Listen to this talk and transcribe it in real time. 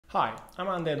Hi, I'm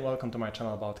Andy and welcome to my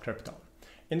channel about crypto.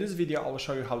 In this video I will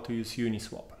show you how to use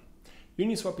Uniswap.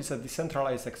 Uniswap is a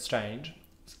decentralized exchange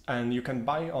and you can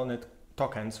buy on it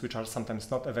tokens which are sometimes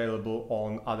not available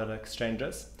on other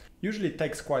exchanges. Usually it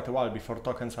takes quite a while before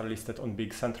tokens are listed on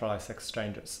big centralized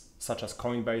exchanges such as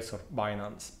Coinbase or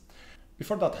Binance.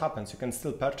 Before that happens, you can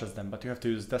still purchase them, but you have to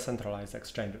use decentralized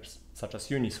exchanges such as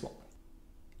Uniswap.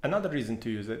 Another reason to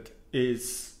use it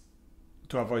is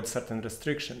to avoid certain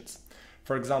restrictions.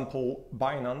 For example,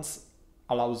 Binance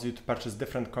allows you to purchase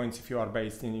different coins if you are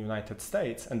based in the United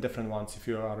States and different ones if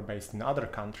you are based in other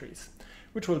countries,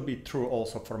 which will be true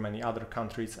also for many other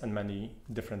countries and many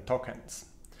different tokens.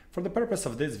 For the purpose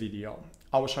of this video,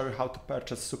 I will show you how to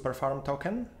purchase Superfarm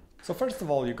token. So first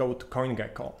of all, you go to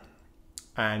CoinGecko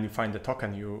and you find the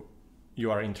token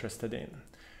you are interested in.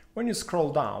 When you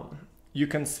scroll down, you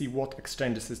can see what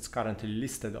exchanges it's currently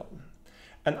listed on.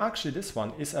 And actually this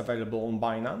one is available on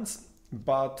Binance,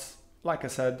 but like I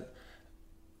said,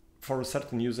 for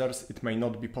certain users it may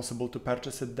not be possible to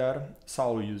purchase it there, so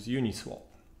I'll use Uniswap.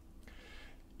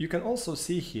 You can also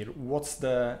see here what's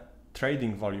the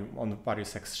trading volume on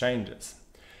various exchanges.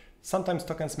 Sometimes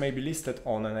tokens may be listed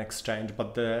on an exchange,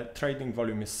 but the trading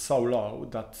volume is so low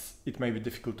that it may be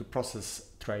difficult to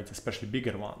process trades, especially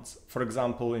bigger ones. For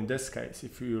example, in this case,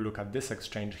 if you look at this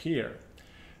exchange here,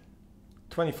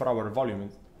 24-hour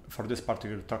volume for this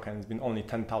particular token has been only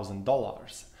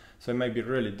 $10,000. So it may be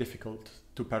really difficult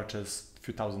to purchase a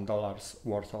few $1,000s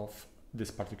worth of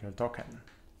this particular token.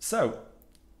 So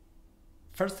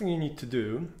first thing you need to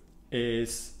do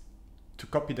is to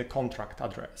copy the contract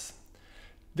address.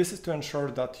 This is to ensure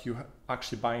that you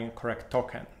actually buying a correct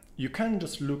token. You can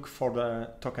just look for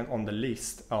the token on the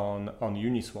list on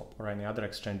Uniswap or any other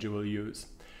exchange you will use.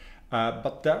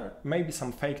 But there may be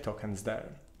some fake tokens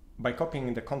there. By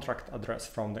copying the contract address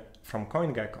from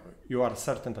CoinGecko, you are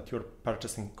certain that you're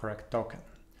purchasing correct token.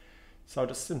 So I'll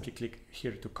just simply click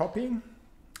here to copy,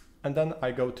 and then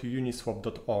I go to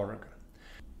uniswap.org.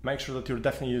 Make sure that you're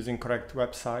definitely using correct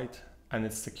website and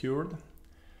it's secured.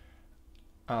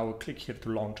 I will click here to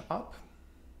launch app.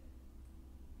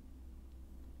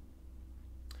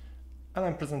 And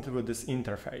I'm presented with this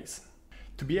interface.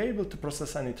 To be able to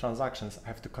process any transactions, I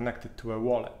have to connect it to a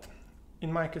wallet.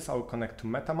 In my case, I will connect to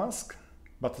MetaMask,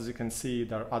 but as you can see,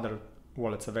 there are other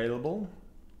wallets available.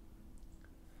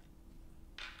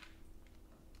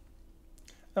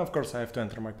 And of course, I have to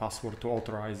enter my password to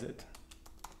authorize it.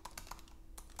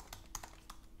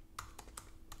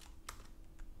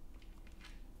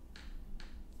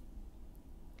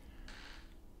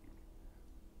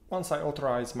 Once I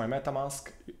authorize my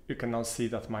MetaMask, you can now see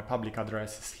that my public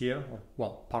address is here, or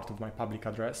well, part of my public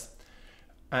address.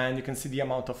 And you can see the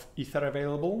amount of Ether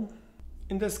available.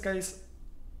 In this case,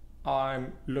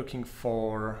 I'm looking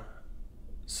for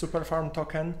Superfarm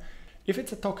token. If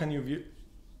it's a token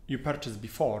you purchased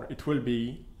before, it will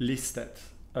be listed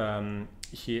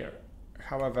here.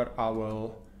 However, I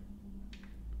will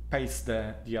paste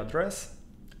the address,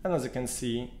 and as you can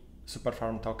see,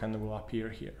 Superfarm token will appear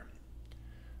here.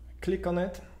 Click on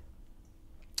it.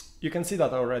 You can see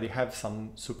that I already have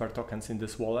some super tokens in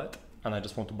this wallet and I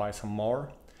just want to buy some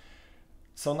more.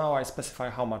 So now I specify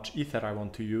how much Ether I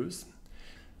want to use.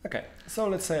 Okay, so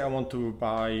let's say I want to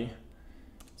buy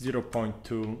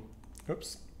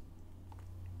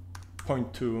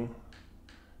 0.2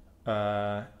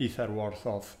 Ether worth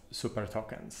of super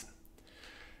tokens.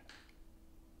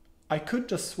 I could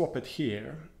just swap it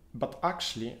here, but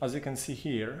actually, as you can see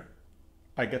here,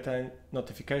 I get a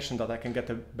notification that I can get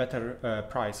a better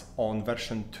price on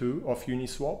version 2 of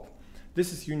Uniswap.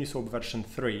 This is Uniswap version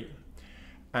 3.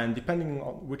 And depending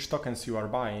on which tokens you are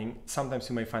buying, sometimes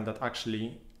you may find that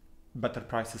actually better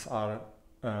prices are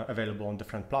available on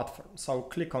different platforms. So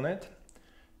click on it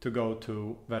to go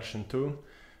to version 2.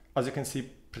 As you can see,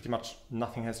 pretty much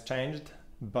nothing has changed,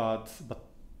 but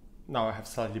now I have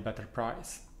slightly better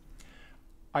price.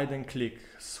 I then click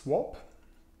swap.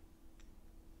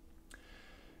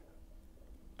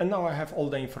 And now I have all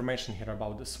the information here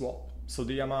about the swap. So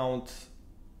the amount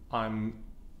I'm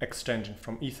exchanging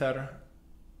from Ether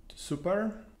to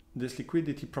Super, this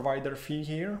liquidity provider fee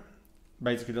here,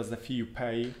 basically that's the fee you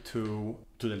pay to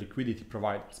the liquidity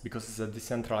providers because it's a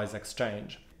decentralized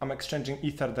exchange. I'm exchanging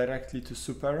Ether directly to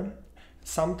Super.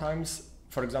 Sometimes,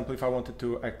 for example, if I wanted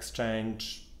to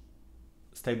exchange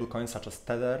stablecoins such as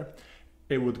Tether,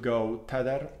 it would go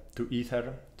Tether to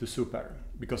Ether to Super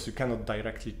because you cannot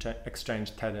directly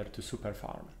exchange Tether to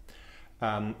Superfarm.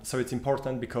 So it's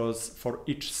important because for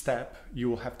each step you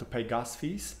will have to pay gas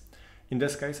fees. In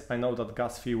this case, I know that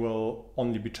gas fee will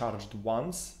only be charged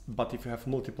once, but if you have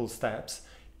multiple steps,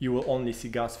 you will only see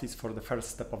gas fees for the first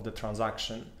step of the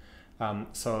transaction.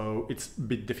 So it's a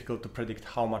bit difficult to predict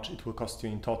how much it will cost you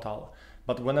in total.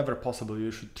 But whenever possible,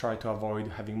 you should try to avoid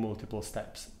having multiple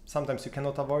steps. Sometimes you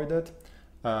cannot avoid it,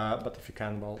 but if you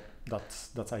can, well,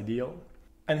 that's ideal.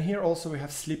 And here also we have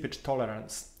slippage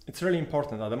tolerance. It's really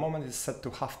important. At the moment it's set to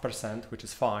 0.5%, which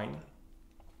is fine.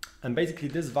 And basically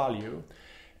this value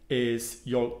is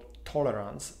your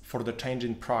tolerance for the change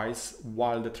in price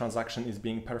while the transaction is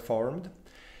being performed.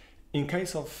 In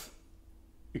case of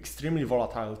extremely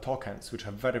volatile tokens which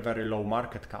have very, very low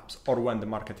market caps, or when the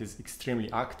market is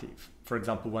extremely active, for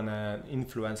example, when an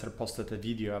influencer posted a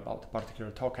video about a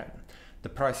particular token, the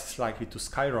price is likely to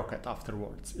skyrocket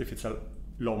afterwards if it's a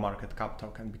low market cap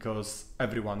token, because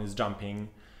everyone is jumping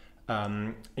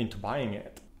into buying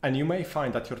it. And you may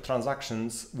find that your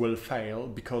transactions will fail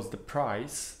because the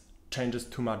price changes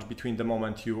too much between the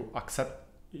moment you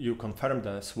confirm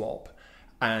the swap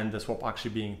and the swap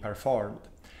actually being performed.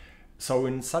 So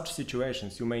in such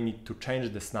situations, you may need to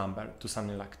change this number to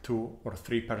something like 2 or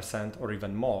 3% or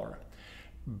even more.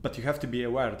 But you have to be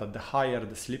aware that the higher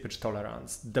the slippage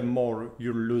tolerance, the more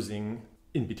you're losing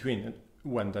in between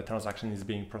when the transaction is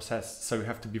being processed. So you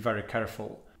have to be very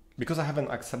careful. Because I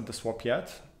haven't accepted the swap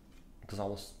yet, because I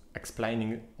was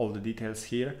explaining all the details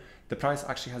here, the price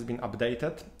actually has been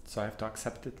updated. So I have to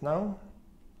accept it now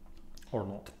or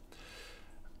not.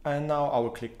 And now I will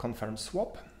click confirm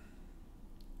swap.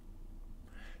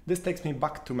 This takes me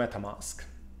back to MetaMask.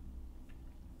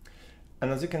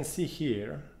 And as you can see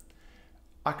here,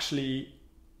 actually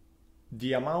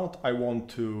the amount I want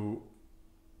to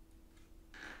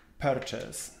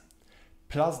purchase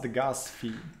plus the gas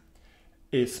fee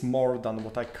is more than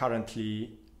what I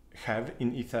currently have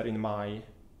in Ether in my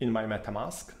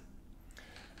MetaMask.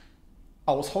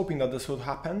 I was hoping that this would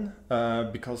happen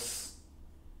because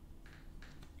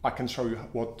I can show you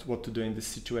what to do in this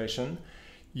situation.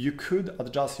 You could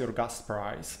adjust your gas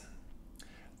price,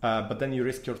 but then you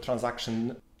risk your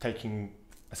transaction taking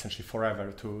essentially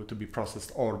forever to be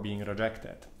processed or being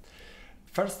rejected.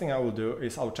 First thing I will do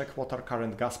is I'll check what are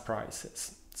current gas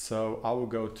prices. So I will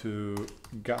go to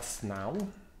gasnow.org.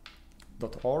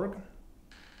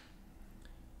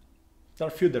 There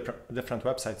are a few different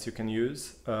websites you can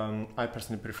use. I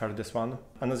personally prefer this one.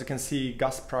 And as you can see,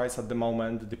 gas price at the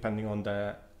moment, depending on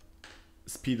the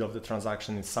speed of the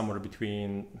transaction, is somewhere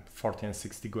between 40 and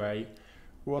 60 gwei.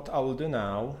 What I will do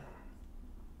now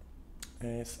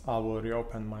is I will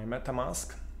reopen my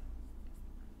MetaMask.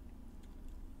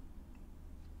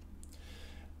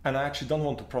 And I actually don't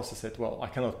want to process it. Well, I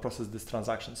cannot process this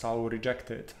transaction, so I will reject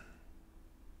it.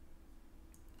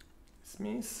 This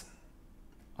means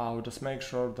I'll just make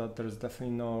sure that there's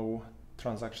definitely no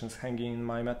transactions hanging in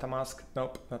my MetaMask.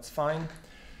 Nope, that's fine.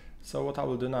 So what I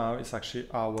will do now is actually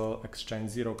I will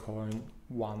exchange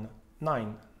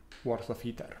 0.19 worth of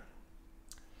Ether.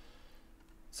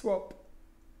 Swap.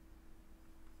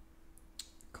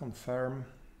 Confirm.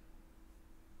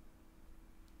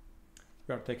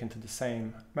 We are taken to the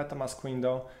same MetaMask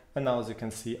window, and now as you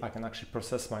can see I can actually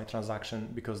process my transaction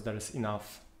because there is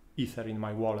enough Ether in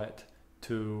my wallet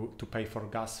to pay for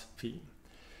gas fee.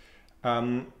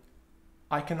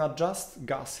 I can adjust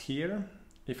gas here.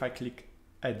 If I click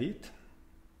edit,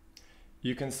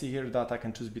 you can see here that I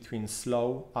can choose between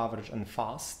slow, average and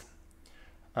fast,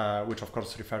 which of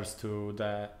course refers to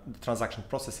the transaction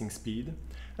processing speed.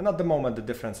 And at the moment the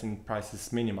difference in price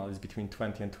is minimal, is between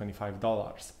 $20 and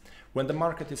 $25. When the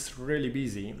market is really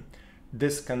busy,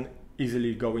 this can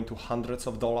easily go into hundreds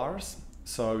of dollars.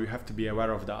 So you have to be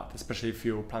aware of that, especially if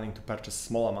you're planning to purchase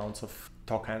small amounts of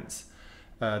tokens,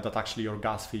 that actually your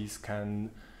gas fees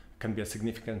can be a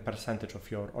significant percentage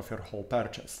of your whole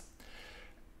purchase.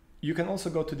 You can also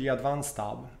go to the advanced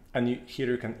tab, and here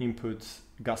you can input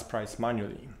gas price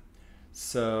manually.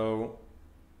 So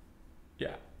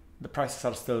yeah, the prices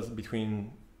are still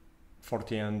between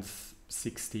 40 and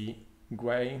 60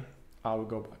 gwei. I'll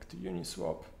go back to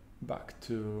Uniswap, back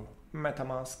to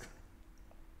MetaMask.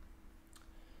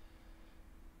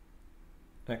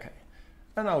 Okay,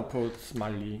 and I'll put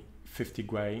manually 50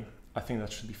 gwei. I think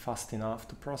that should be fast enough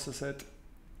to process it.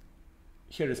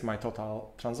 Here is my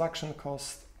total transaction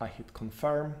cost. I hit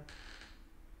confirm,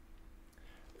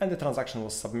 and the transaction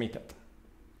was submitted.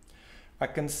 I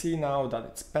can see now that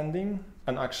it's pending,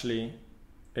 and actually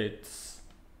it's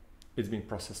been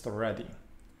processed already.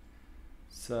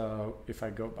 So if I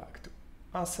go back to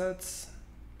assets,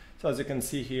 so as you can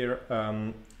see here,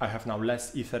 I have now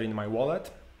less Ether in my wallet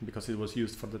because it was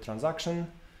used for the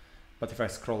transaction. But if I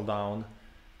scroll down,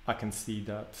 I can see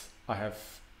that I have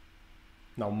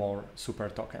now more super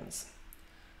tokens.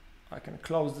 I can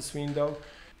close this window.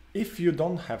 If you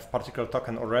don't have particular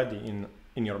token already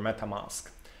in your MetaMask,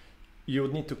 you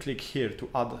would need to click here to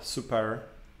add super,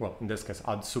 well, in this case,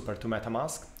 add super to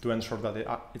MetaMask to ensure that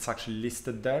it's actually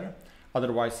listed there.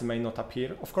 Otherwise, it may not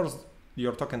appear. Of course,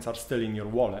 your tokens are still in your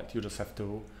wallet. You just have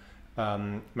to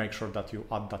make sure that you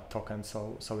add that token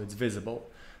so it's visible.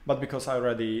 But because I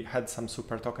already had some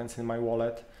super tokens in my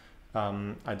wallet,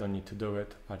 I don't need to do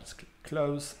it. I just click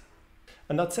close.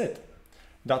 And that's it.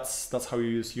 That's how you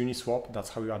use Uniswap. That's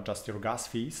how you adjust your gas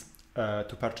fees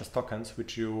to purchase tokens,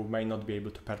 which you may not be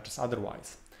able to purchase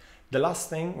otherwise. The last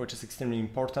thing, which is extremely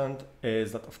important,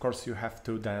 is that of course you have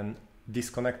to then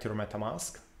disconnect your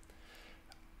MetaMask,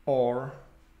 or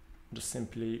just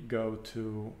simply go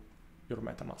to your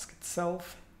MetaMask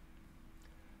itself,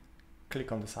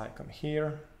 click on this icon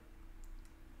here,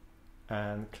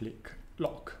 and click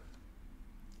lock.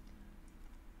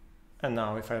 And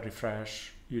now if I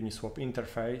refresh Uniswap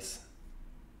interface,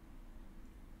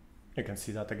 you can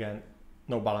see that again,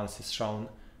 no balance is shown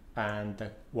and the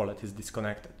wallet is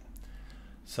disconnected.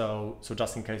 So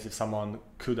just in case if someone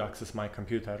could access my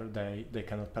computer, they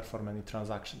cannot perform any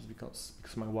transactions because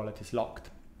my wallet is locked.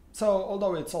 So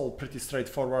although it's all pretty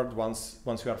straightforward once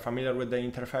you are familiar with the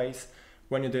interface,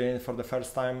 when you do it for the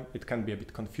first time, it can be a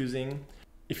bit confusing.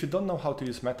 If you don't know how to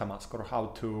use MetaMask or how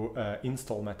to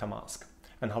install MetaMask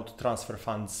and how to transfer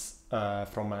funds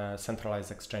from a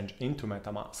centralized exchange into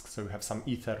MetaMask, so you have some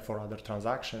Ether for other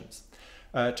transactions,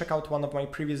 check out one of my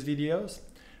previous videos.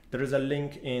 There is a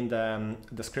link in the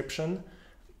description.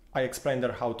 I explained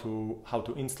there how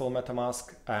to install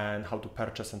MetaMask and how to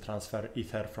purchase and transfer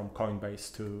Ether from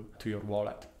Coinbase to your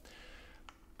wallet.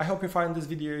 I hope you find this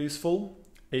video useful.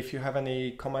 If you have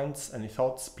any comments, any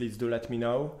thoughts, please do let me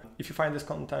know. If you find this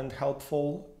content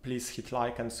helpful, please hit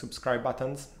like and subscribe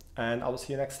buttons, and I will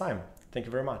see you next time. Thank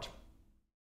you very much.